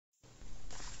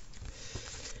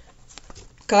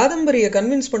காதம்பரிய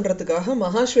convince பண்றதுக்காக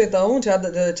மகாஸ்வேதாவும்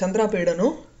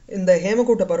சந்திராபீடனும் இந்த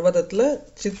ஹேமகூட்ட பர்வதத்துல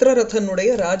சித்திரரதனுடைய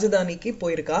ராஜதானிக்கு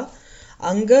போயிருக்கா.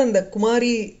 அங்க அந்த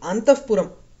குமாரி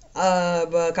அந்தப்புரம்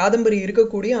காதம்பரி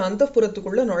இருக்கக்கூடிய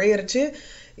அந்தப்புரத்துக்குள்ள நுழையரிச்சு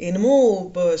என்னமோ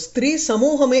ஸ்திரீ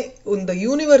சமூகமே இந்த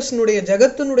யூனிவர்ஸினுடைய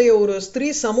ஜகத்தினுடைய ஒரு ஸ்திரீ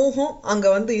சமூகம் அங்க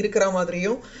வந்து இருக்கிற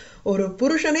மாதிரியும் ஒரு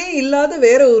புருஷனே இல்லாத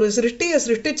வேற ஒரு சிருஷ்டியை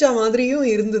சிருஷ்டிச்ச மாதிரியும்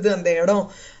இருந்தது அந்த இடம்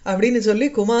அப்படின்னு சொல்லி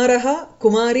குமாரஹா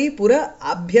குமாரி புர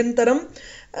அபியந்தரம்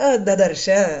ததர்ஷ.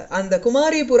 அந்த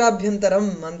குமாரி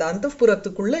புராபியந்தரம் அந்த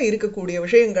அந்தப்புரத்துக்குள்ள இருக்கக்கூடிய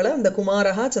விஷயங்களை அந்த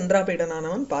குமாரஹா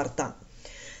சந்திராபீடனானவன் பார்த்தான்.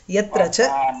 எத்ரச்ச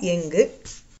எங்கு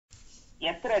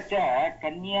यत्रच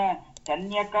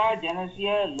कन्यका जनस्य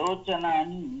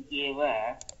लोचनानि एव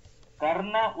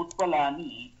कर्ण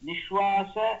उत्पलानि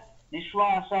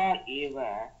निश्वासा एव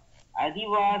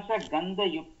अधिवास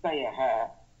गन्धयुक्तयः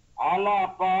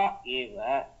आलापा एव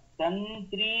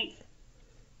तन्त्री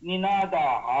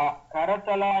निनादाः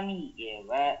करतलानि एव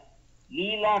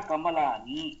लीला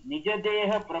कमलानि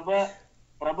निजदेह प्रभा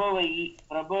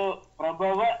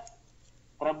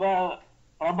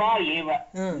एव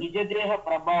निजदेह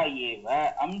प्रभा एव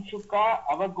अंशुका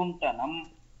अवगुंटनम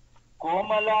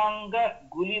कोमलांग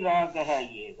गुलिरागः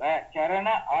एव चरण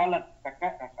आलक्तक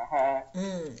रसः.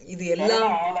 இது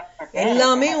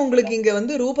எல்லாமே உங்களுக்கு இங்க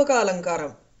வந்து ரூபக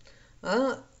அலங்காரம்.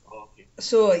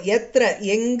 சோ எத்திர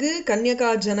எங்கு கன்யகா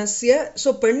ஜனஸ்ய. சோ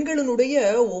பெண்களினுடைய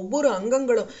ஒவ்வொரு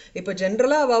அங்கங்களும் இப்ப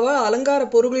ஜென்ரலா அவ அலங்கார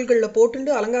பொருள்கள்ல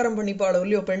போட்டுண்டு அலங்காரம் பண்ணிப்பாளோ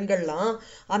இல்லையோ பெண்கள்லாம்,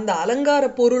 அந்த அலங்கார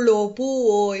பொருளோ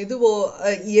பூவோ இதுவோ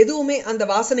எதுவுமே அந்த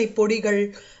வாசனை பொடிகள்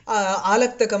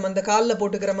ஆலக்தகம் அந்த காலில்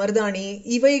போட்டுக்கிற மருதாணி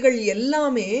இவைகள்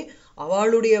எல்லாமே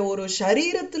அவளுடைய ஒரு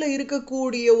சரீரத்துல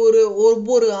இருக்கக்கூடிய ஒரு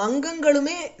ஒவ்வொரு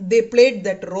அங்கங்களுமே தே பிளேட்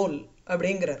தட் ரோல்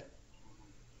அப்படிங்கிறார்.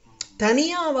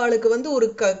 தனியா அவளுக்கு வந்து ஒரு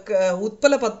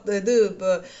உட்பல இது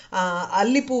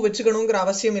அல்லிப்பூ வச்சுக்கணுங்கிற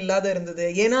அவசியம் இல்லாத இருந்தது.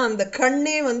 ஏன்னா அந்த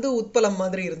கண்ணே வந்து உட்பலம்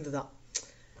மாதிரி இருந்துதான்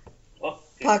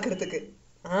பாக்குறதுக்கு.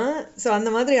 சோ அந்த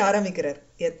மாதிரி ஆரம்பிக்கிறார்.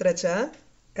 எத்ரச்ச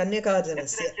கன்யகா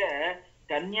ஜனஸ்ய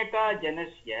கன்யகா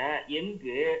ஜனஸ்ய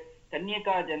எங்கு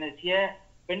கன்யகா ஜனஸ்ய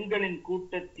பெண்களின்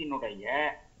கூட்டத்தினுடைய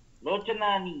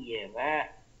லோச்சனானி ஏவ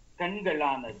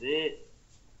கண்களானது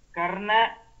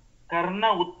கர்ண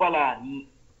உட்பலானி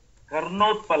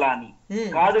கர்ணோத்பலானி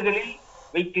காதுகளில்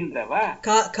வைக்கின்றவா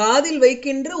காதில்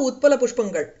வைக்கின்ற உட்பல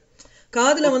புஷ்பங்கள்.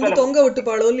 காதுல வந்து தொங்க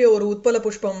விட்டுப்பாளோ இல்லையோ ஒரு உட்பல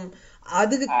புஷ்பம்,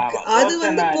 அது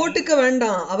வந்து போட்டுக்க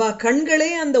வேண்டாம், அவ கண்களே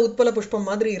அந்த உட்பல புஷ்பம்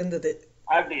மாதிரி இருந்தது.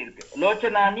 அப்படி இருக்கு.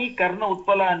 லோச்சனானி கர்ண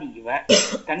உட்பலானி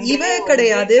இவ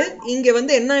கிடையாது. இங்க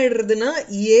வந்து என்ன ஆயிடுறதுன்னா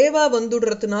ஏவா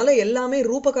வந்துடுறதுனால எல்லாமே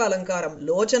ரூபக அலங்காரம்.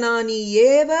 லோச்சனானி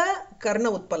ஏவ கர்ண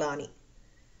உட்பலானி.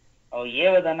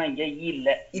 ஏவதானா இங்க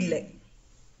இல்ல இல்லை.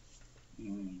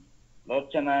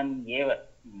 லோச்சனானி ஏவ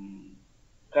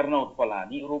கர்ண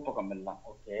உட்பலானி ரூபகம் எல்லாம்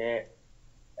ஓகே.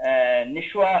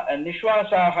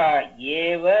 நிஸ்வாசாக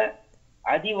ஏவ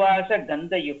அதிவாச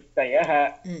கந்தயுக்தயः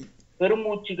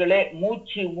பெருமூச்சுகளே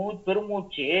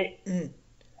பெருமூச்சு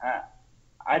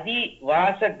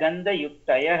அதிவாச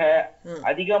கந்தயுக்தயः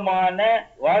அதிகமான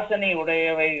வாசனை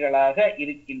உடையவைகளாக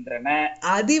இருக்கின்றன.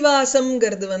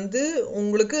 அதிவாசம்ங்கிறது வந்து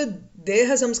உங்களுக்கு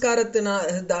தேக சம்ஸ்காரத்தினா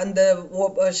அந்த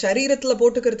சரீரத்துல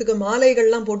போட்டுக்கிறதுக்கு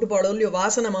மாலைகள்லாம் போட்டு பாடும் இல்லையோ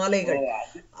வாசன மாலைகள்,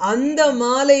 அந்த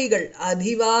மாலைகள்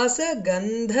அதிவாச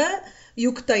கந்த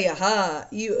யுக்தயா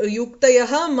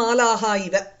மாலாஹா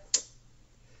இவ.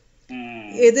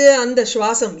 எது அந்த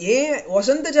சுவாசம். ஏன்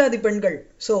வசந்த ஜாதி பெண்கள்.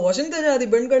 சோ வசந்த ஜாதி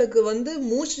பெண்களுக்கு வந்து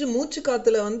மூச்சு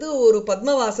காத்துல வந்து ஒரு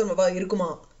பத்மவாசம் இருக்குமா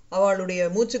அவளுடைய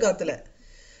மூச்சு காத்துல.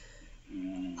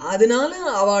 அதனால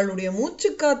அவளுடைய மூச்சு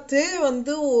காத்தே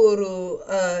வந்து ஒரு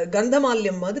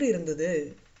கந்தமால்யம் மாதிரி இருந்தது.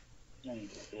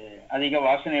 அதிக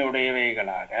வாசனை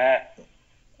உடையவைகளாக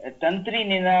தந்திரி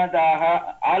நினாதாக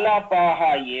ஆலாப்பாக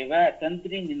ஏவ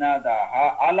தந்திரி நினாதாக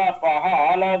ஆலாப்பாக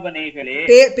ஆலாபனைகளே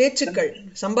பேச்சுக்கள்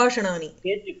சம்பாஷணானி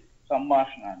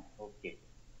சம்பாஷணானி. ஓகே,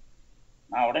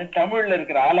 நான் உடனே தமிழ்ல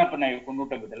இருக்கிற ஆலாப்பனை கொண்டு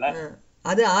விட்டதில்ல,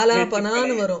 அது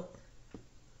ஆலாபனான்னு வரும்.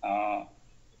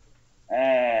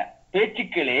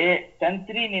 பேச்சுக்களே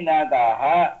தந்திரி நினாதாக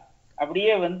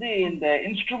அப்படியே வந்து இந்த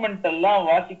இன்ஸ்ட்ருமெண்ட் எல்லாம்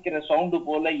வாசிக்கிற சவுண்டு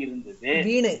போல இருந்தது.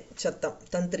 வீணை சத்தம்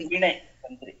தந்திரி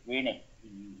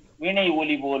வீணை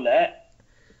ஒலி போல.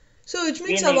 சோ which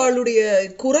means அவளுடைய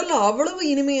குரல் அவ்வளவு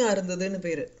இனிமையா இருந்ததுன்னு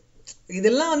பேரு.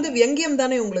 இதெல்லாம் வந்து வியங்கியம்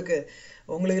தானே உங்களுக்கு.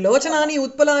 லோச்சனானி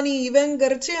உட்பலானி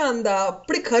இவங்கரிச்சு அந்த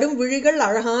அப்படி கரும் விழிகள்,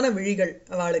 அழகான விழிகள்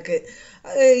அவளுக்கு.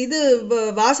 இது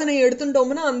வாசனை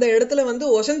எடுத்துட்டோம்னா அந்த இடத்துல வந்து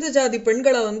வசந்த ஜாதி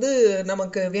பெண்களை வந்து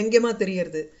நமக்கு வியங்கியமா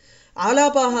தெரியறது.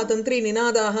 ஆலாபாக தந்திரி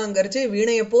நினாதாகங்கரிச்சு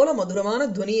வீணையை போல மதுரமான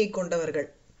துவனியை கொண்டவர்கள்,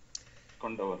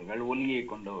 ஒலியை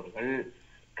கொண்டவர்கள்.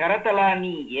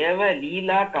 கரதலானி ஏவ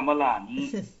லீலா கமலானி.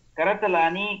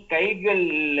 கரதலானி கைகள்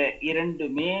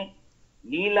இரண்டுமே,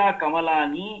 லீலா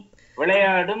கமலானி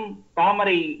விளையாடும்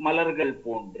தாமரை மலர்கள்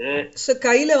போன்று.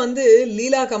 கையில வந்து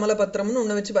லீலா கமலபத்திரம்னு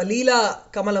ஒண்ணு வச்சுப்பா, லீலா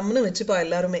கமலம்னு வச்சுப்பா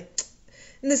எல்லாருமே.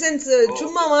 இந்த சென்ஸ்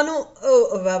சும்மாவானும்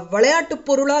விளையாட்டு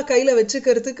பொருளா கையில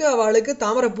வச்சுக்கிறதுக்கு அவளுக்கு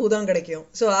தாமரைப்பூ தான் கிடைக்கும்.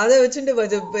 சோ அதை வச்சுட்டு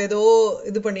ஏதோ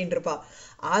இது பண்ணிட்டு இருப்பா.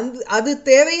 அது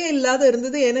தேவையே இல்லாத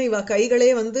இருந்தது. ஏன்னா இவ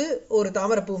கைகளே வந்து ஒரு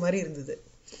தாமரைப்பூ மாதிரி இருந்தது.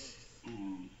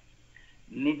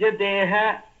 நிஜதேக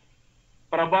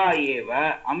பிரபா ஏவ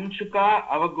அம்சுகா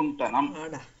அவகுண்டனம்.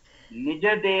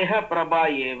 நிஜதேக பிரபா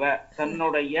ஏவ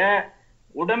தன்னுடைய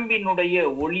உடம்பினுடைய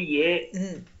ஒளியே,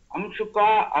 அம்சுகா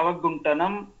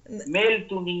அவகுண்டனம் மேல்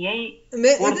துணியை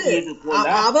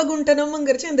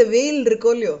அவகுண்டனம்ங்கிறச்சு அந்த வெயில்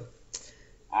இருக்கோ இல்லையோ,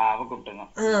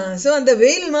 அவகுண்டனம். சோ அந்த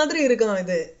வெயில் மாதிரி இருக்கும்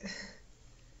இது.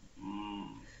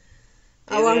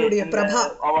 அவளுடைய பிரபா,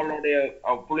 அவளுடைய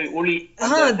ஒளி,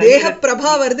 தேக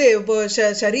பிரபா வருது. இப்போ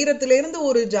சரீரத்தில இருந்து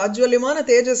ஒரு ஜாஜ்வல்யமான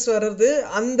தேஜஸ் வருது.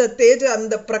 அந்த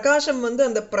அந்த பிரகாசம் வந்து,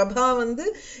 அந்த பிரபா வந்து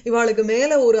இவாளுக்கு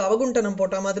மேல ஒரு அவகுண்டனம்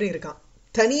போட்ட மாதிரி இருக்கான்.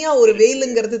 தனியா ஒரு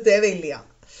வெயிலுங்கிறது தேவையில்லையா?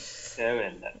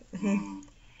 தேவையில்லை.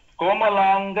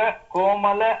 கோமலாங்க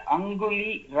கோமல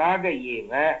அங்குலி ராக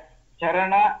ஏவ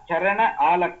சரண சரண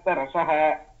ஆலக்த ரசக.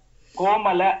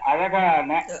 கோமல அழகான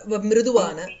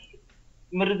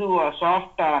மிருதுவா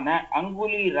சாஃப்டான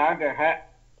அங்குலி ராக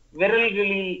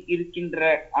விரல்களில்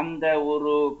இருக்கின்ற அந்த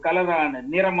ஒரு கலரான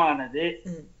நிறமானது,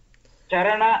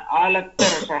 சரண ஆலக்த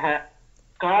ரசக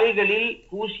கால்களில்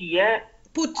பூசிய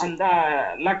அந்த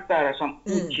லக்தரசம்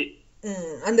பூச்சி.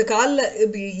 அந்த கால்ல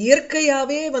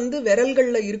இயற்கையாவே வந்து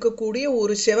விரல்கள்ல இருக்கக்கூடிய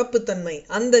ஒரு சிவப்பு தன்மை,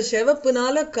 அந்த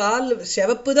சிவப்புனால கால்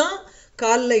சிவப்பு தான்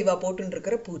கால்ல இவ போட்டு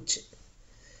இருக்கிற பூச்சி.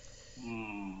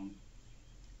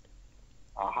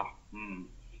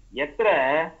 எத்திர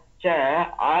ச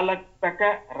ஆலக்தக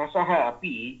ரசஹ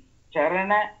அபி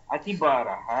சரண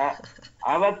அதிபாரஹ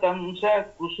அவதம்ச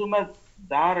குசும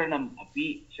தாரணம் அபி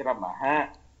ஸ்ரமஹ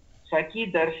சகி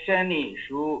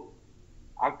தர்ஷனேஷு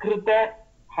அக்ருத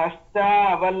ஹஸ்த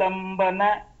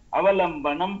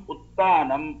அவலம்பனம்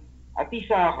உத்தானம்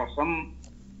அதிசாகசம்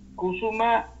குசும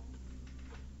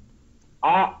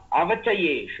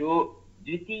அவச்சயேஷு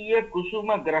த்விதீய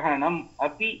குசும கிரகணம்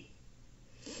அபி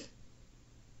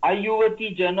அயுவதி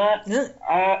ஜன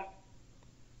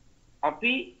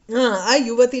அபி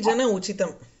அயுவதி ஜன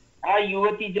உச்சிதம்.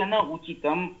 அயுவதி ஜன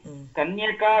உச்சிதம்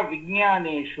கன்யகா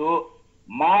விஜ்ஞானேஷு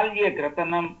மால்ய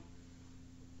கிரதனம்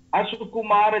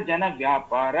அசுகுமார ஜன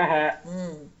வியாபாரஹ.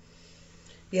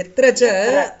 எத்ரச்ச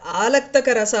ஆலக்தக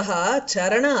ரசஹ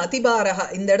சரண அதிபாரஹ.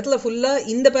 இந்த இடத்துல ஃபுல்லா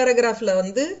இந்த பேராகிராஃப்ல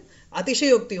வந்து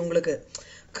அதிசயோக்தி உங்களுக்கு.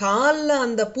 கால்ல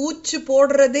அந்த பூச்சி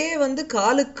போடுறதே வந்து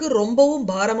காலுக்கு ரொம்பவும்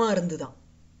பாரமா இருந்துதான்.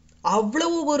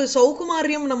 அவ்வளவு ஒரு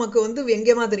சௌகுமாரியம் நமக்கு வந்து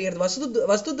வெங்கமா தெரியாது.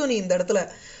 வஸ்துத்வனி இந்த இடத்துல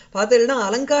பார்த்தீங்கன்னா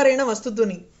அலங்காரேன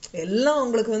வஸ்துத்வனி எல்லாம்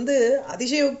உங்களுக்கு வந்து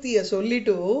அதிசயோக்திய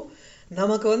சொல்லிட்டு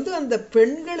நமக்கு வந்து அந்த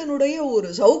பெண்களினுடைய ஒரு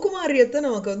சௌகுமாரியத்தை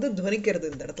நமக்கு வந்து துவனிக்கிறது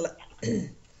இந்த இடத்துல.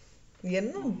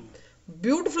 என்ன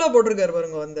பியூட்டிஃபுல்லா போட்டிருக்காரு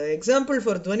பாருங்க. அந்த எக்ஸாம்பிள்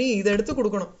ஃபார் துவனி இதை எடுத்து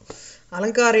கொடுக்கணும்.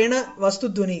 அலங்காரேன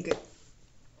வஸ்துத்வனிக்கு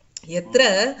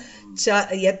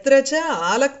எத்திரச்ச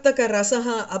ஆலக்தக ரசஹ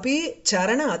அபி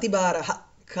சரண அதிபாரஹ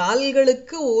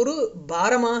கால்களுக்கு ஒரு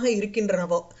பாரமாக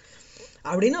இருக்கின்றனவோ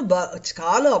அப்படின்னா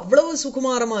காலு அவ்வளவு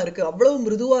சுகுமாரமா இருக்கு, அவ்வளவு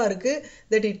மிருதுவா இருக்கு,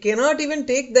 that it cannot even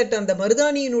take that. அந்த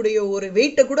மருதாணியினுடைய ஒரு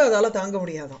வெயிட்ட கூட அதால தாங்க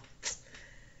முடியாதான்.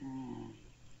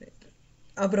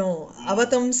 அப்புறம்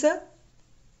அவதம்ச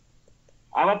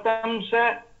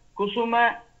குசும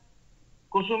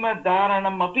குசும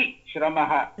தாரணம் அபி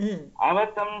ஸ்ரமஹ.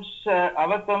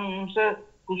 அவதம்ச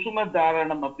குசும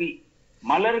தாரணம் அபி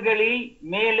மலர்களில்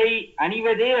மேலை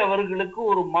அணிவதே அவர்களுக்கு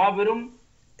ஒரு மாபெரும்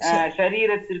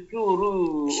சரீரத்திற்கு ஒரு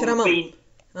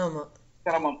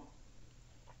சிரமம்.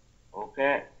 ஓகே.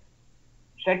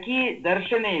 சகி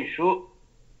தர்ஷனேஷு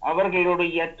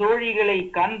அவர்களுடைய தோழிகளை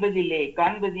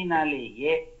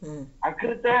காண்பதினாலேயே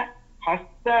அகிருத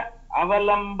ஹஸ்த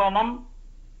அவலம்பனம்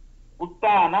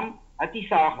உத்தானம்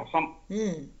அதிசாகசம்.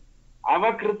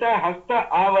 அவகிருத ஹஸ்த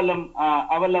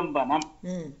அவலம்பனம்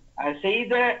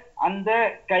செய்த அந்த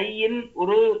கையின்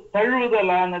ஒரு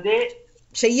தழுவுதலானதே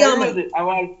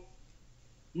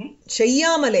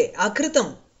செய்யாமலே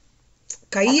அகிருத்தம்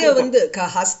கைய வந்து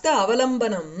ஹஸ்த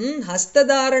அவலம்பனம்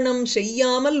ஹஸ்ததாரணம்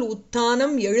செய்யாமல்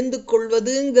உத்தானம் எழுந்து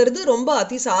கொள்வதுங்கிறது ரொம்ப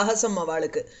அதிசாகசம்.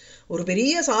 அவளுக்கு ஒரு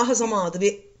பெரிய சாகசமா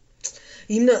அதுவே.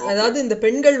 இன்னும் அதாவது இந்த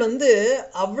பெண்கள் வந்து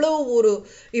அவ்வளவு ஒரு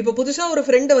இப்ப புதுசா ஒரு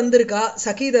ஃப்ரெண்ட் வந்திருக்கா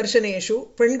சகி தர்ஷனேஷு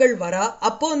பெண்கள் வரா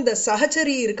அப்போ இந்த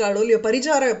சகச்சரி இருக்காளோ இல்லையோ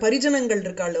பரிஜனங்கள்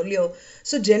இருக்காளோ இல்லையோ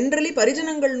சோ ஜென்ரலி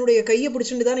பரிஜனங்களுடைய கையை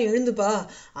பிடிச்சிட்டு தானே எழுந்துப்பா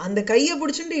அந்த கையை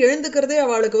பிடிச்சிட்டு எழுந்துக்கிறதே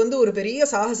அவளுக்கு வந்து ஒரு பெரிய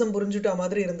சாகசம் புரிஞ்சுட்டா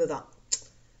மாதிரி இருந்ததுதான்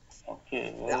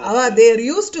அவ தேர்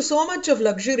use to so much of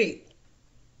luxury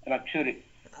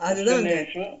அதுதான்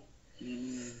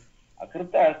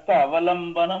அகிருத்த அஸ்த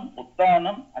அவலம்பனம்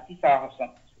உத்தானம்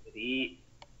அதிசாகசம். சரி,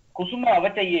 குசும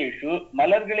அவச்சயேஷு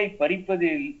மலர்களை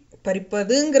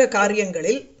பறிப்பதுங்கிற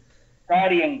காரியங்களில்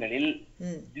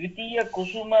த்விதீய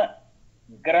குசும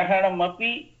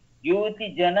கிரகணமபி யுவதி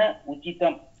ஜன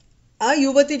உச்சிதம்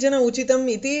யுவதி ஜன உச்சிதம்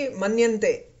இது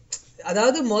மன்யந்தே.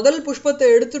 அதாவது முதல்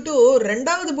புஷ்பத்தை எடுத்துட்டு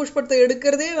ரெண்டாவது புஷ்பத்தை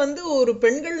எடுக்கிறதே வந்து ஒரு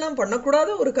பெண்கள்லாம் பண்ணக்கூடாத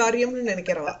ஒரு காரியம்னு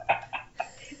நினைக்கிறவா.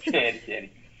 சரி சரி.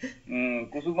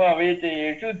 कुसुम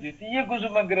अवेचयेषु द्वितीय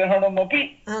कुसुम ग्रहणमपि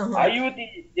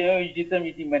अयुतिजितम्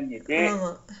इति मन्यते.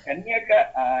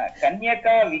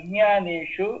 कन्यका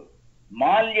विज्ञानेषु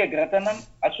माल्यघ्रतनम्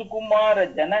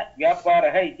असुकुमारजन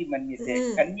व्यापारः इति मन्यते.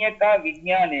 कन्यका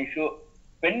विज्ञानेषु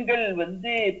பெண்கள்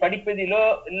வந்து படிப்பதிலோ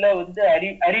இல்ல வந்து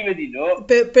அறிவதிலோ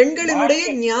பெண்களினுடைய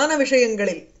ஞான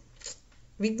விஷயங்களில்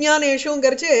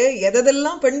விஞ்ஞானேஷுங்கிறச்சு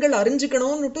எதெல்லாம் பெண்கள்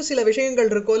அறிஞ்சுக்கணும்னுட்டு சில விஷயங்கள்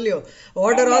இருக்கும் இல்லையோ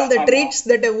what are all the treats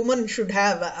that a woman should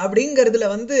have அப்படிங்கிறதுல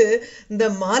வந்து இந்த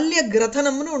மால்ய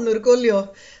கிரதனம்னு ஒண்ணு இருக்கும் இல்லையோ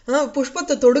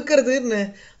புஷ்பத்தை தொடுக்கிறதுன்னு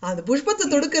அந்த புஷ்பத்தை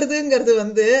தொடுக்கிறதுங்கிறது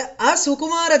வந்து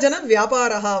சுகுமாரஜன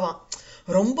வியாபாரகாவாம்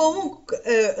ரொம்பவும்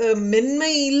மென்மை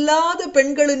இல்லாத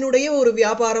பெண்களினுடைய ஒரு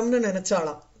வியாபாரம்னு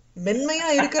நினைச்சாலாம். மென்மையா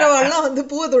இருக்கிறவாள்லாம் வந்து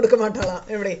பூவை தொடுக்க மாட்டாளாம்.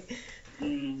 எப்படி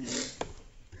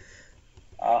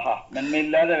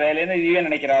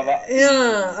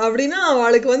அப்படின்னா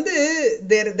அவளுக்கு வந்து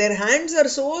their hands are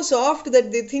so soft that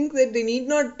they think that they need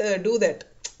not do that.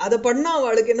 அத பண்ணா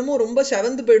அவளுக்கு என்னமோ ரொம்ப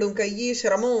செவந்து போயிடும், கையி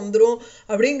சிரமம் வந்துரும்.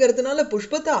 அப்படிங்கறதுனால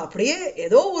புஷ்பத்தை அப்படியே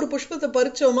ஏதோ ஒரு புஷ்பத்தை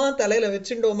பறிச்சோமா தலையில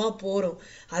வச்சுட்டோமா போறோம்.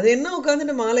 அது என்ன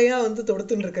உட்கார்ந்துட்டு மாலையா வந்து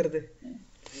தொடுத்துட்டு இருக்கிறது.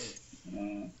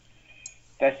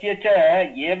 தஸ்யச்ச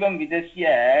ஏவம் விதஸ்ய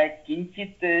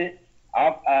கிஞ்சித்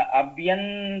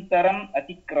அப்யந்தரம்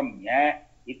அதிக்ரம்ய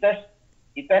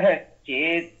इतः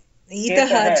चेत्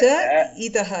इतः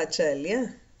च இல்லையா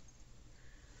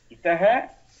इतः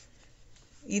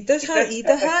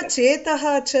चेतः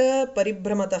च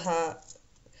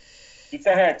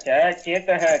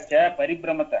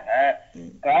परिभ्रमतः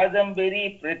कादम्बरी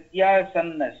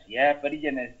प्रत्यासन्नस्य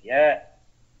परिजनस्य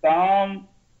तान्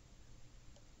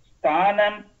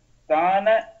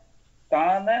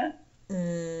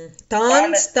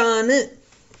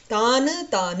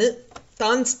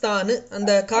தான்ஸ்தானு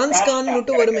அந்த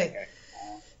கான்ஸ்கான்னு வருமே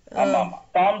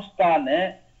தாம்ஸ்தானு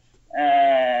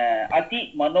அதி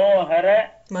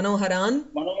மனோகரான்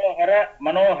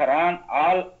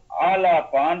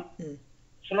ஆலாபான்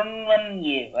ஸ்ருண்வன்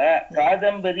ஏவ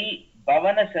காதம்பரி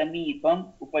பவன சமீபம்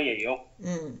உபயயோ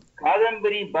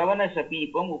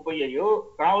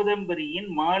காதம்பரியின்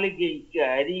மாளிகைக்கு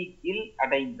அருகில்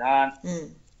அடைந்தான்.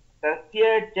 தஸ்ய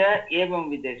ச ஏவம்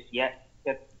விதஸ்ய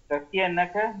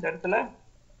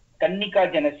கன்னிகா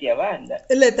ஜனசியவா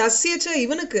இல்ல தஸ்யச்ச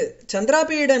இவனுக்கு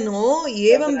சந்திராபீடனோ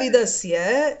ஏவம் விதஸ்ய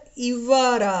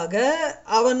இவ்வாறாக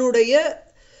அவனுடைய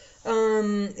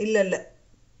இல்ல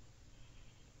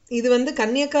இது வந்து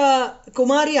கன்னிகா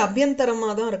குமாரி அபியந்தரமா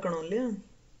தான் இருக்கணும் இல்லையா?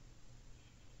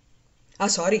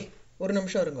 சாரி ஒரு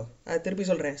நிமிஷம் இருங்கோ, அது திருப்பி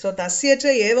சொல்றேன். சோ தஸ்யச்ச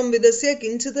ஏவம் விதஸ்ய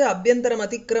கிஞ்சித் அபியந்தரம்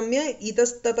அதிக்ரம்ய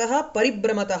இதஸ்ததः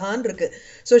பரிப்ரமதஹான் இருக்கு.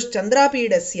 சோ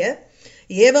சந்திராபீடஸ்ய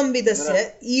ஏவம் விதஸ்ய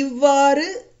இவ்வாறு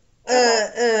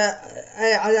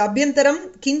அபியந்தரம்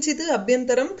கிஞ்சித்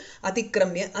அபியந்தரம்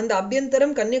அதிக்ரம்ய அந்த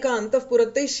அபியந்தரம் கன்னிகா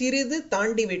அந்தப்புரத்தை சிறிது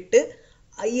தாண்டி விட்டு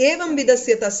ஏவம்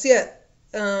விதஸ்ய தஸ்ய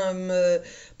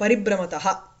பரிப்ரமதஹ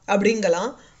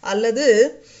அப்படிங்கலாம். அல்லது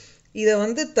இத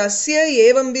வந்து தஸ்ய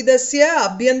ஏவம் விதஸ்ய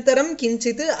அபியந்தரம்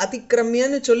கிஞ்சித்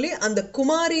அதிக்ரம்யன்னு சொல்லி அந்த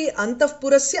குமாரி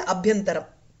அந்தப்புரஸ்ய அபியந்தரம்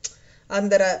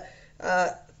அந்த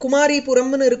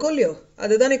குமாரிபுரம்னு இருக்கோ இல்லையோ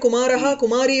அதுதானே குமாரஹா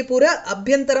குமாரிபுர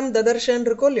அபியந்தரம் ததர்ஷன்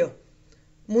இருக்கோ இல்லையோ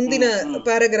முந்தின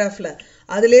பேராகிராஃப்ல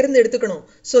அதுல இருந்து எடுத்துக்கணும்.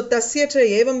 சோ தஸ்யச்ச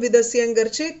ஏவம்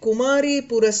விதஸ்யங்கர்ச்சு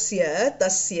குமாரிபுரஸ்ய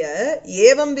தஸ்ய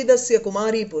ஏவம் விதஸ்ய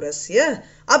குமாரிபுரஸ்ய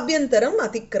அபியந்தரம்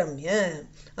அதிக்ரம்ய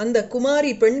அந்த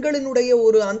குமாரி பெண்களினுடைய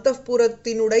ஒரு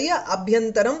அந்தப்புரத்தினுடைய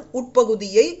அபியந்தரம்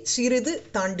உட்பகுதியை சிறிது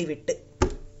தாண்டிவிட்டு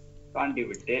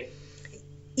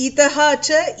இதஹாச்ச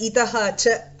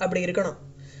அப்படி இருக்கணும்.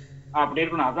 அப்படி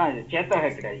இருக்கணும். அதான் சேத்தக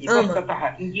கிடையாது.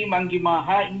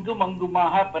 இங்கும்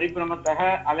அங்குமாக பரிபிரமத்தக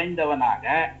அலைந்தவனாக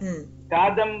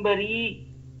காதம்பரி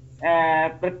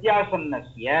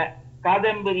பிரத்யாசன்னஸ்ய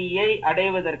காதம்பரியை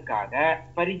அடைவதற்காக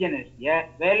பரிஜனசிய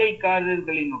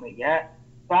வேலைக்காரர்களினுடைய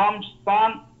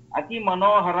தாம்ஸ்தான் அதி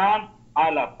மனோகரான்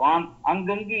ஆலப்பான்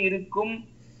அங்கங்கு இருக்கும்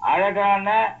அழகான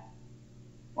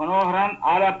மனோகரான்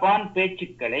ஆலப்பான்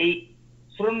பேச்சுக்களை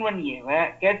சுருண்வன்யேவ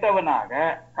கேட்டவனாக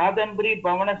காதம்பரி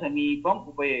பவன சமீபம்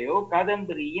உபயோ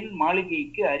காதம்பரியின்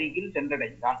மாளிகைக்கு அருகில்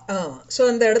சென்றடைந்தான். சோ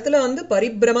அந்த இடத்துல வந்து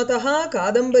பரிபிரமதா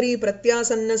காதம்பரி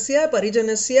பிரத்யாசன்னஸ்ய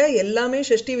பரிஜனஸ்ய எல்லாமே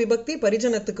ஷஷ்டி விபக்தி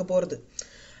பரிஜனத்துக்கு போறது.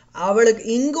 அவளுக்கு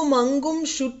இங்கும் அங்கும்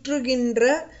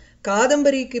சுற்றுகின்ற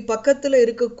காதம்பரிக்கு பக்கத்துல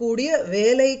இருக்கக்கூடிய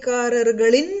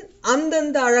வேலைக்காரர்களின்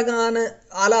அந்தந்த அழகான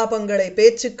ஆலாபங்களை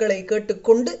பேச்சுக்களை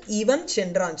கேட்டுக்கொண்டு இவன்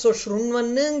சென்றான். சோ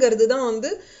ஸ்ருண்வன்னுங்கிறது தான் வந்து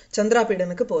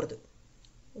சந்திராபீடனுக்கு போறது.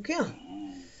 ஓகே,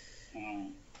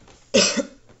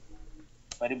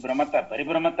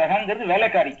 பரிபிரமத்தகங்கிறது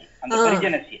வேலைக்காரிக்கு அந்த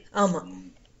பரிஜனசி. ஆமா,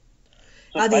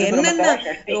 அது என்னென்ன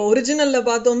ஒரிஜினல்ல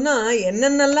பார்த்தோம்னா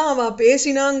என்னென்னலாம் அவ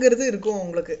பேசினாங்கிறது இருக்கும்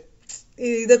உங்களுக்கு.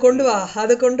 இத கொண்டு வா,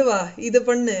 அதை கொண்டு வா, இது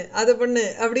பண்ணு, அதை பண்ணு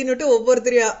அப்படின்னுட்டு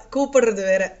ஒவ்வொருத்தரையா கூப்பிடுறது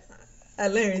வேற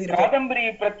அதெல்லாம் எழுதிருக்கோம். காதம்பரி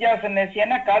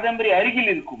பிரத்யாசன்னசியனா காதம்பரி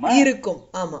அருகில் இருக்குமா? இருக்கும்,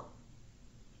 ஆமா,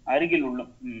 அருகில்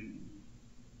உள்ளும்.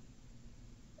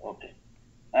 ஓகே.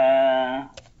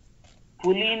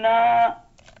 புலினா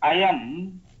அயம்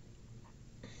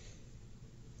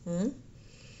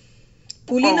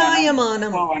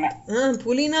புலினாயமானம்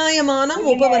புலினாயமானம்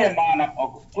உபவனம்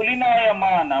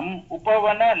புலினாயமானம்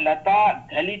உபவன லதா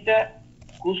தலித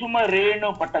குசும ரேணு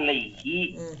பட்டலைஹி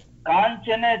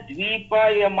காஞ்சன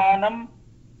த்வீபாயமானம்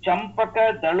சம்பக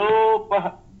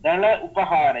தள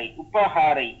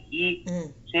உபஹாரைஹி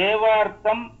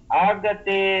சேவார்த்தம்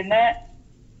ஆகதேன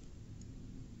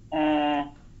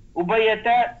உபயத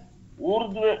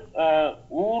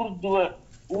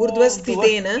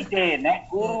ஊர்த்வஸ்திதேன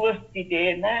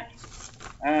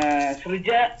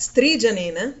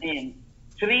ஸ்ரீஜனேன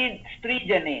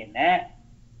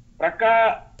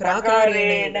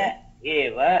பிரகாரேண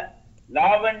ஏவ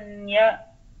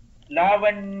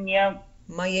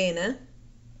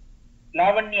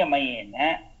லாவண்யமயேன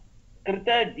கிருத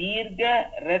தீர்க்க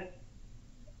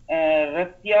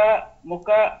ரத்யா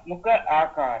முக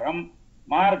ஆகாரம்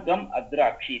மார்க்கம்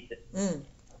அத்ராக்ஷித்.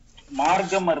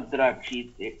 மார்க்கம்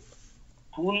அத்ராக்ஷித்.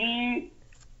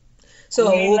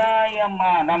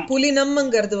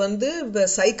 புலினம்ங்கிறது வந்து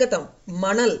சைக்கதம்,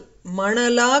 மணல்,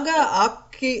 மணலாக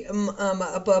ஆக்கி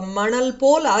மணல்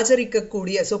போல்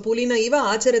ஆச்சரிக்கக்கூடிய. சோ புலின இவ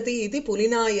ஆச்சரதி இது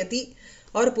புலினாயதி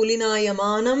और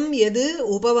புலினாயமானம் எது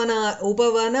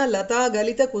உபவன லதா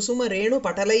கலித குசும ரேணு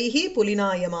பட்டலைஹி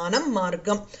புலினாயமானம்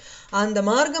மார்க்கம். அந்த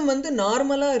மார்க்கம் வந்து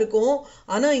நார்மலா இருக்கும்,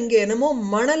 ஆனா இங்க என்னமோ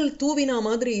மணல் தூவினா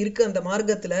மாதிரி இருக்கு அந்த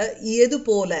மார்க்கத்துல. எது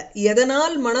போல,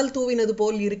 எதனால் மணல் தூவினது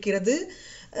போல் இருக்கிறது?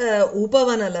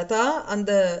 உபவனலதா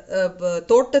அந்த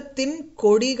தோட்டத்தின்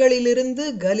கொடிகளிலிருந்து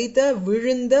கலித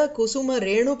விழுந்த குசும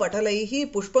ரேணு பட்டலைஹி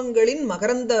புஷ்பங்களின்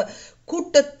மகரந்த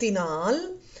கூட்டத்தினால்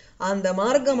அந்த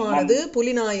மார்க்கமானது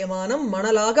புலினாயமானம்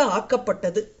மணலாக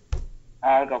ஆக்கப்பட்டது.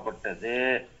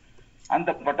 அந்த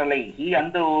பட்டலைஹி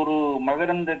அந்த ஒரு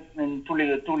மகரந்த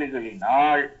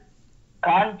துளிகளினால்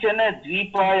காஞ்சன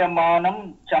த்வீபாயமானம்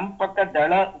சம்பக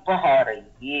தள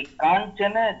உபஹாரைஹி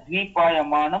காஞ்சன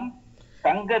த்வீபாயமானம்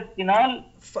தங்கத்தினால்.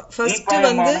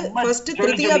 ஃபர்ஸ்ட்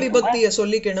திருத்தியா விபக்திய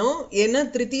சொல்லிக்கணும். ஏன்னா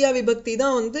திருத்தியா விபக்தி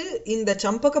தான் வந்து இந்த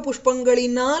சம்பக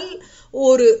புஷ்பங்களினால்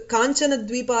ஒரு காஞ்சன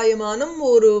த்வீபாயமானம்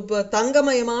ஒரு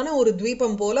தங்கமயமான ஒரு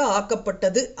த்வீபம் போல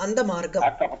ஆக்கப்பட்டது அந்த மார்க்கம்,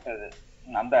 ஆக்கப்பட்டது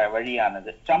அந்த வழியானது.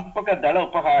 சம்பக தள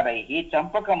உபஹாரைஹி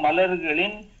சம்பக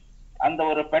மலர்களின் அந்த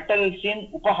ஒரு பெட்டல்ஸின்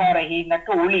உபஹாரைஹி நக்க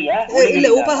ஒளியா இல்ல,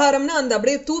 உபஹாரம்னா அந்த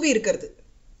அப்படியே தூவி இருக்கிறது,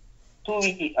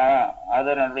 தூவி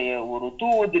அதனுடைய ஒரு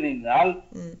தூவுதலினால்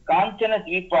காஞ்சன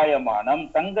தீபாயமானம்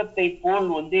தங்கத்தை போல்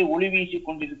வந்து ஒளி வீசி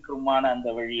கொண்டிருக்குமான அந்த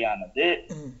வழியானது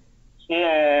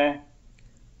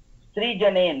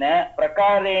ஸ்ரீஜனேன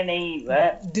பிரகாரேணைவ.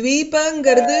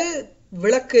 த்வீபங்கிறது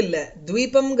விளக்கு இல்ல,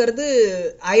 த்வீபம்ங்கிறது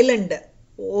ஐலண்ட்,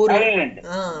 ஒரு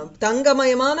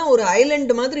தங்கமயமான ஒரு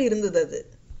ஐலண்ட் மாதிரி இருந்தது அது.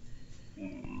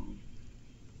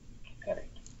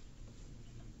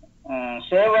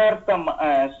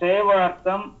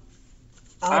 சேவார்த்தம்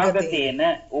ஆகதேன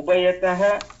உபயதः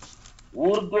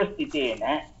ஊர்த்வஸ்திதேன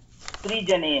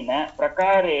ஸ்ரீஜனேன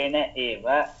பிரகாரேண ஏவ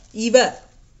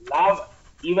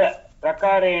இவ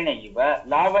பிரகாரேண இவ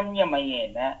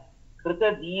லாவண்யமயேன கிருத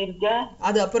தீர்க்க.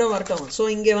 அது அப்புறம் வரட்டும். சோ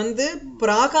இங்க வந்து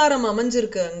பிராகாரம்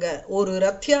அமைஞ்சிருக்கு, அங்க ஒரு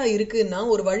ரத்யா இருக்குன்னா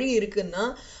ஒரு வழி இருக்குன்னா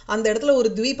அந்த இடத்துல ஒரு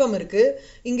த்வீபம் இருக்கு,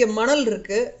 இங்க மணல்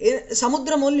இருக்கு,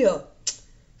 சமுத்திரம் இல்லையோ.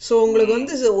 சோ உங்களுக்கு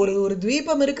வந்து ஒரு ஒரு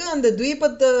துவீபம் இருக்கு, அந்த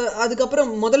துவீபத்தை அதுக்கப்புறம்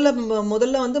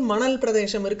முதல்ல வந்து மணல்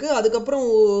பிரதேசம் இருக்கு, அதுக்கப்புறம்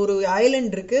ஒரு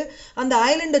ஐலண்ட் இருக்கு, அந்த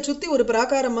ஐலண்டை சுத்தி ஒரு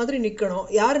பிராகாரம் மாதிரி நிக்கணும்.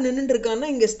 யார் நின்னுட்டு இருக்கான்னா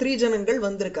இங்க ஸ்திரீ ஜனங்கள்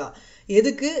வந்திருக்கா.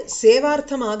 எதுக்கு?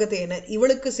 சேவார்த்தம் ஆகத்தேன,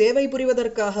 இவளுக்கு சேவை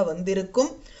புரிவதற்காக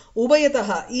வந்திருக்கும்.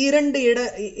 உபயதா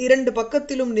இரண்டு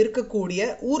பக்கத்திலும் நிற்கக்கூடிய,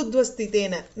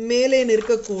 ஊர்த்வஸ்திதேன மேலே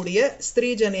நிற்கக்கூடிய,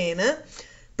 ஸ்திரீஜனேன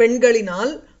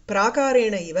பெண்களினால்,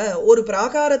 பிராகாரேன இவ ஒரு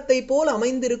பிராகாரத்தை போல்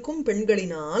அமைந்திருக்கும்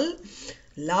பெண்களினால்,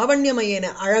 லாவண்யமயேன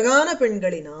அழகான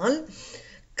பெண்களினால்,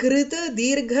 கிருத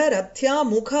தீர்க்க ரத்யா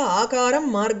முக ஆகாரம்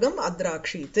மார்க்கம்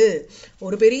அத்ராக்ஷித்து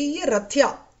ஒரு பெரிய ரத்யா,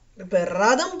 இப்ப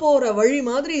ரதம் போற வழி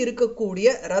மாதிரி இருக்கக்கூடிய,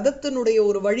 ரதத்தினுடைய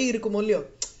ஒரு வழி இருக்கும் இல்லையோ,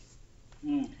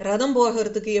 ரதம்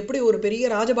போகிறதுக்கு எப்படி ஒரு பெரிய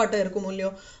ராஜபாட்டம் இருக்கும் இல்லையோ,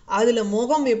 அதுல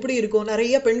முகம் எப்படி இருக்கும்,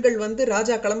 நிறைய பெண்கள் வந்து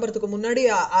ராஜா கிளம்புறதுக்கு முன்னாடி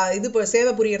இது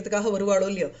சேவை புரியறதுக்காக வருவாளோ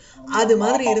இல்லையோ, அது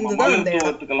மாதிரி இருந்துதான் அந்த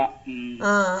இடம்.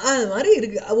 அது மாதிரி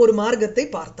இருக்கு. ஒரு மார்க்கத்தை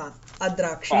பார்த்தான்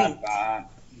அத்ராக்ஷி.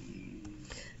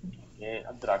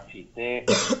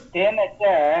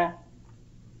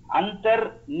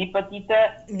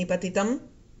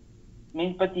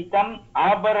 நிபதிதம்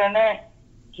ஆபரண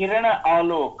கிரண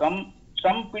ஆலோகம்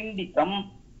சம்பிண்டிதம்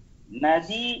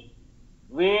நதி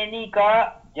வேணிகா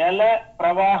ஜல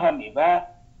பிரவாகமிவ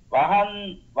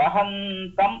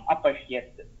வஹந்தம்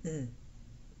அபஷ்யத்.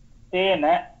 தேன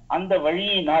அந்த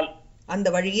வழியினால், அந்த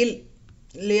வழியில்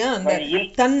இல்லையா, அந்த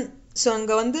தன்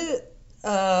அங்க வந்து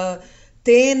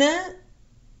தேன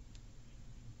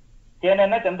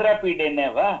தேன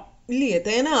சந்திராபீடேனேவா இல்லையே,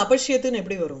 தேன அபஷ்யத்துன்னு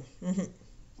எப்படி வரும்?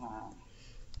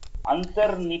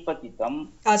 அந்தர்நிபதிதம்.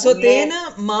 தேன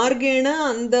மார்கேண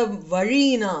அந்த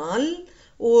வழியினால்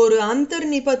ஒரு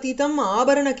அந்தர்நிபதிதம்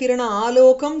ஆபரண கிரண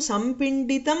ஆலோகம்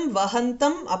சம்பிண்டிதம்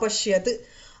வஹந்தம் அபஷ்யத்,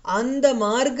 அந்த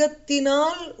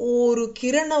மார்க்கத்தினால் ஒரு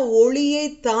கிரண ஒளியை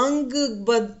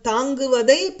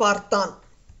தாங்குவதை பார்த்தான்.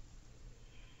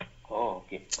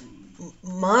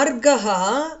 மார்கஹ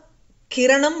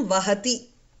கிரணம் வஹதி.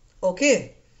 ஓகே,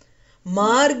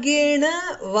 மார்கேண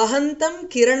வஹந்தம்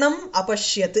கிரணம்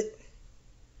அபஷ்யத்,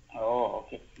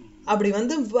 அப்படி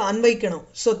வந்து அன்வைக்கணும்.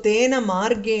 சோ தேன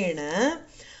மார்கேண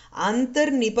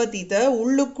அந்தர்நிபதித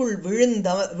உள்ளுக்குள்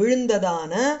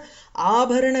விழுந்ததான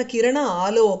ஆபரண கிரண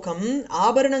ஆலோகம்,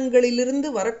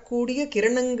 ஆபரணங்களிலிருந்து வரக்கூடிய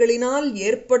கிரணங்களினால்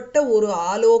ஏற்பட்ட ஒரு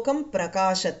ஆலோகம்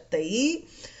பிரகாசத்தை,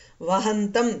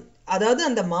 வஹந்தம் அதாவது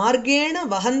அந்த மார்கேண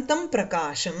வஹந்தம்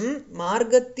பிரகாசம்,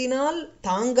 மார்க்கத்தினால்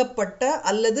தாங்கப்பட்ட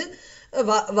அல்லது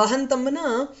வஹந்தம்னா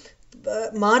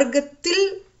மார்க்கத்தில்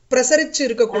பிரசரிச்சு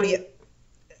இருக்கக்கூடிய,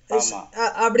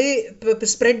 அப்படியே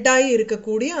ஸ்ப்ரெட் ஆகி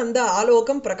இருக்கக்கூடிய அந்த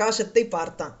ஆலோகம் பிரகாசத்தை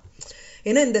பார்த்தான்.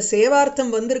 ஏன்னா இந்த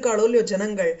சேவார்த்தம் வந்திருக்காளோ இல்லையோ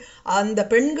ஜனங்கள், அந்த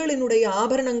பெண்களினுடைய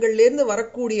ஆபரணங்கள்ல இருந்து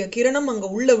வரக்கூடிய கிரணம் அங்க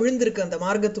உள்ள விழுந்திருக்கு அந்த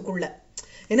மார்க்கத்துக்குள்ள.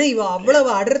 ஏன்னா இவ அவ்வளவு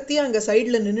அடர்த்தியா அங்க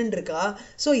சைட்ல நின்னுட்டு இருக்கா.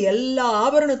 சோ எல்லா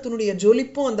ஆபரணத்தினுடைய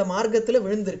ஜொலிப்பும் அந்த மார்க்கத்துல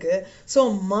விழுந்திருக்கு. சோ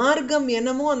மார்க்கம்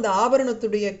என்னமோ அந்த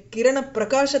ஆபரணத்துடைய கிரண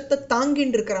பிரகாசத்தை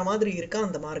தாங்கிட்டு இருக்கிற மாதிரி இருக்கா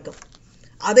அந்த மார்க்கம்.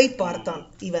 அதை பார்த்தான்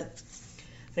இவன்.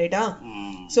 ரைட்டா?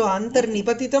 சோ அந்தர்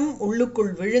நிபதிதம்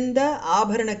உள்ளுக்குள் விழுந்த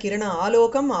ஆபரண கிரண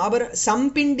ஆலோகம்,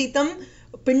 சம்பிண்டிதம்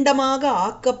பிண்டமாக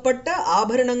ஆக்கப்பட்ட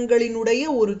ஆபரணங்களினுடைய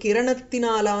ஒரு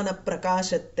கிரணத்தினாலான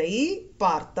பிரகாசத்தை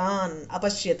பார்த்தான்.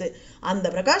 அபஷ்யத்து, அந்த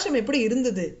பிரகாசம் எப்படி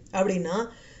இருந்தது அப்படின்னா,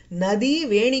 நதி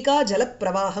வேணிகா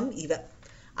ஜலப்பிரவாகம் இவ.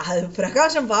 அது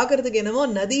பிரகாசம் பார்க்கறதுக்கு என்னமோ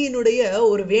நதியினுடைய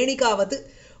ஒரு வேணிகாவது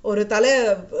ஒரு தலை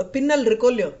பின்னல் இருக்கோ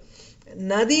இல்லையோ,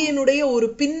 நதியினுடைய ஒரு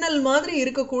பின்னல் மாதிரி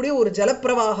இருக்கக்கூடிய ஒரு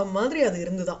ஜலப்பிரவாகம் மாதிரி அது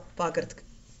இருந்துதான் பார்க்கறதுக்கு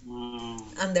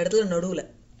அந்த இடத்துல நடுவுல.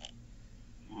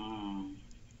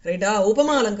 ரைட்டா?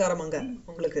 உபமா அலங்காரம் அங்க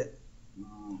உங்களுக்கு.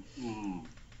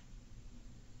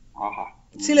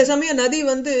 சில சமயம் நதி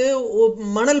வந்து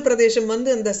மணல் பிரதேசம் வந்து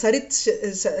அந்த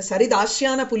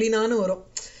சரிதாஷ்யான புலினான்னு வரும்.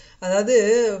 அதாவது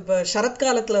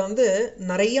சரத்காலத்துல வந்து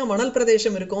நிறைய மணல்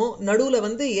பிரதேசம் இருக்கும், நடுவுல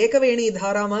வந்து ஏகவேணி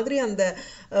தாரா மாதிரி அந்த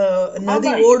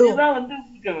நதி ஓடும்.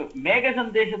 மேக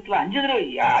சந்தேசத்துல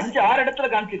 5-6 இடத்துல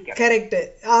காமிச்சிருக்கேன். கரெக்ட்,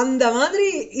 அந்த மாதிரி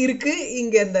இருக்கு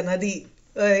இங்க இந்த நதி,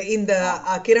 இந்த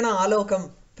கிரண ஆலோகம்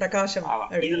பிரகாசம்.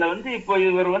 இதுல வந்து இப்போ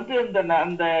இவர் வந்து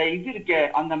அந்த இது இருக்க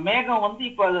அந்த மேகம் வந்து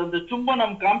இப்ப அந்த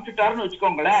சும்பனம் காமிச்சுட்டாருன்னு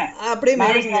வச்சுக்கோங்களேன், அப்படியே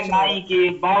நாய்க்கு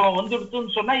பாவம்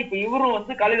வந்துடுத்துன்னு சொன்னா இப்ப இவரும்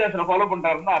வந்து காளிதாசனை ஃபாலோ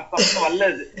பண்றாருன்னு அர்த்தம்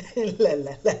வல்லது. இல்ல இல்ல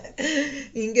இல்ல,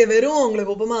 இங்க வெறும்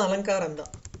உங்களுக்கு உபமா அலங்காரம்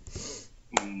தான்.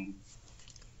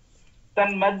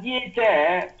 தன் மத்தியேச்ச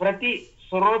பிரதி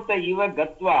ஸ்ரோத இவ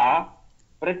கத்வா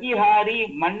பிரதிஹாரி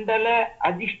மண்டல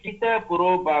அதிஷ்டித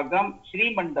புரோபாகம்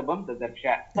ஸ்ரீமண்டபம் ததர்ஷ.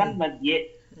 தன் மத்தியே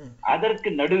அதற்கு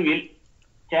நடுவில்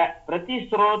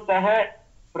பிரதிஸ்ரோதக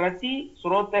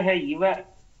இவ.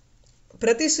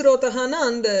 பிரதிஸ்ரோதகனா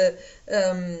அந்த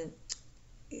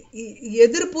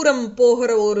எதிர்ப்புறம்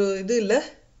போகிற ஒரு இது இல்ல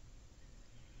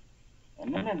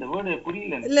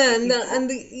இல்ல அந்த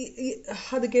அந்த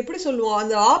அதுக்கு எப்படி சொல்லுவோம்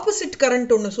அந்த ஆப்போசிட்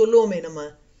கரண்ட் ஒண்ணு சொல்லுவோமே நம்ம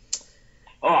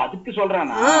அதுக்கு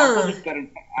சொல்றானா ஆப்போசிட்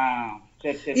கரண்ட்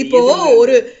இப்போ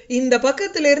ஒரு இந்த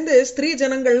பக்கத்துல இருந்து ஸ்திரீ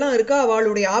ஜனங்கள்லாம் இருக்கா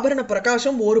அவளுடைய ஆபரண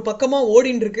பிரகாசம் ஒரு பக்கமா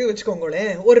ஓடின்னு இருக்கு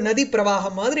வச்சுக்கோங்களேன் ஒரு நதி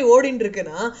பிரவாகம் மாதிரி ஓடின்னு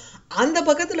இருக்குன்னா அந்த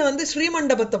பக்கத்துல வந்து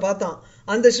ஸ்ரீமண்டபத்தை பார்த்தான்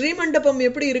அந்த ஸ்ரீமண்டபம்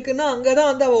எப்படி இருக்குன்னா அங்கதான்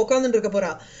வந்து அவ உட்காந்துட்டு இருக்க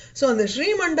போறா சோ அந்த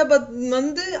ஸ்ரீமண்டபம்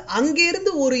வந்து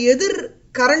அங்கிருந்து ஒரு எதிர்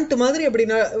கரண்ட் மாதிரி அப்படி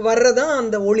வர்றதான்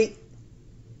அந்த ஒளி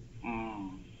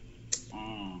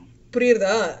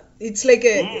புரியுதா it's like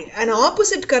an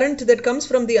opposite current that comes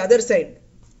from the other side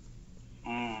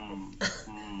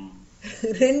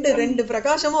ரெண்டு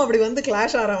பிரகாசமும் அப்படி வந்து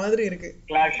கிளாஷ் ஆற மாதிரி இருக்கு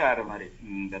கிளாஷ் ஆற மாதிரி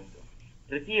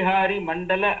பிரதிஹாரி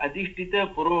மண்டல அதிஷ்டித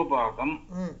புரோபாகம்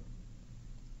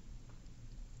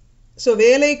சோ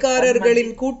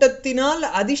வேலைக்காரர்களின் கூட்டத்தினால்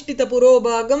அதிஷ்டித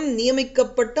புரோபாகம்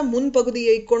நியமிக்கப்பட்ட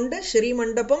முன்பகுதியை கொண்ட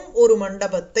ஸ்ரீமண்டபம் ஒரு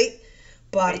மண்டபத்தை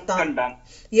பார்த்தான்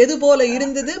எது போல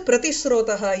இருந்தது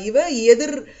பிரதிஸ்ரோதகா இவ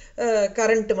எதிர்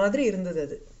கரண்ட் மாதிரி இருந்தது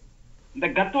அது இந்த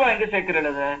கத்வா எங்க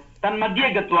சேர்க்கிறது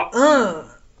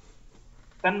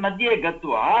तन्मध्ये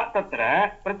गत्वा तत्र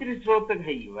प्रतिस्रोतः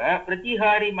इव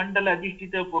प्रतिहारी मंडल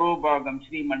अधिष्ठित पुरोभागं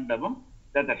श्रीमण्डपं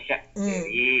ददर्श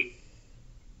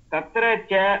तत्र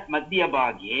च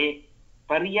मध्यभागे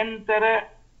पर्यन्तर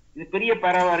பெரிய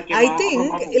பரவார்க்கே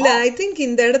ஐ திங்க்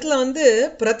இந்த இடத்துல வந்து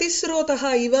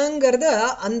பிரதிஸ்ரோதா இவங்கறத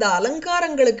அந்த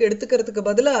அலங்காரங்களுக்கு எடுத்துக்கிறதுக்கு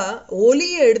பதிலா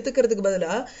ஒலியை எடுத்துக்கிறதுக்கு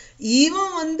பதிலா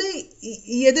இவன் வந்து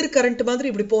எதிர் கரண்ட்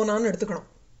மாதிரி இப்படி போனான்னு எடுத்துக்கணும்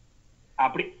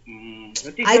அப்படி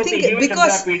I think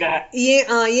because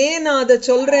ஏன் நான் அதை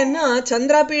சொல்றேன்னா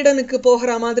சந்திராபீடனுக்கு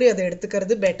போகிற மாதிரி அதை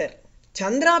எடுத்துக்கிறது பெட்டர்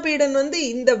சந்திராபீடன் வந்து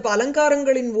இந்த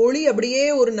அலங்காரங்களின் ஒளி அப்படியே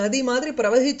ஒரு நதி மாதிரி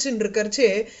பிரவகிச்சுன்னு இருக்கறச்சே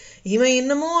இவன்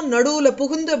என்னமோ நடுவுல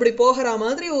புகுந்து அப்படி போகிற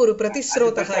மாதிரி ஒரு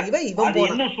பிரதிஸ்ரோதக இவ இவன்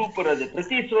போனா சூப்பர் அது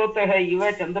பிரதிஸ்ரோதக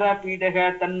இவ சந்திராபீடக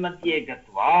தன்மத்தியே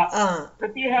கத்வா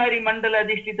பிரதிஹாரி மண்டல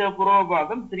அதிஷ்டித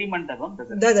புரோபாகம் ஸ்ரீமண்டபம்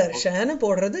ததர்ஷன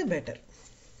போடுறது பெட்டர்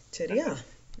சரியா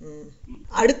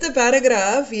அடுத்த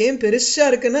பேராகிராஃப் ஏன் பெருசா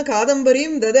இருக்குன்னா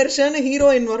காதம்பரியும் ததர்ஷன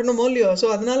ஹீரோயின் வரணுமோ இல்லையோ சோ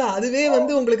அதனால அதுவே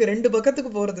வந்து உங்களுக்கு 2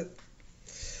 பக்கத்துக்கு போறது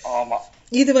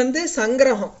இது வந்து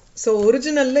சங்கிரகம் சோ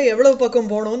ஒரிஜினல்ல எவ்வளவு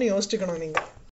பக்கம் போனோம்னு யோசிச்சுக்கணும் நீங்க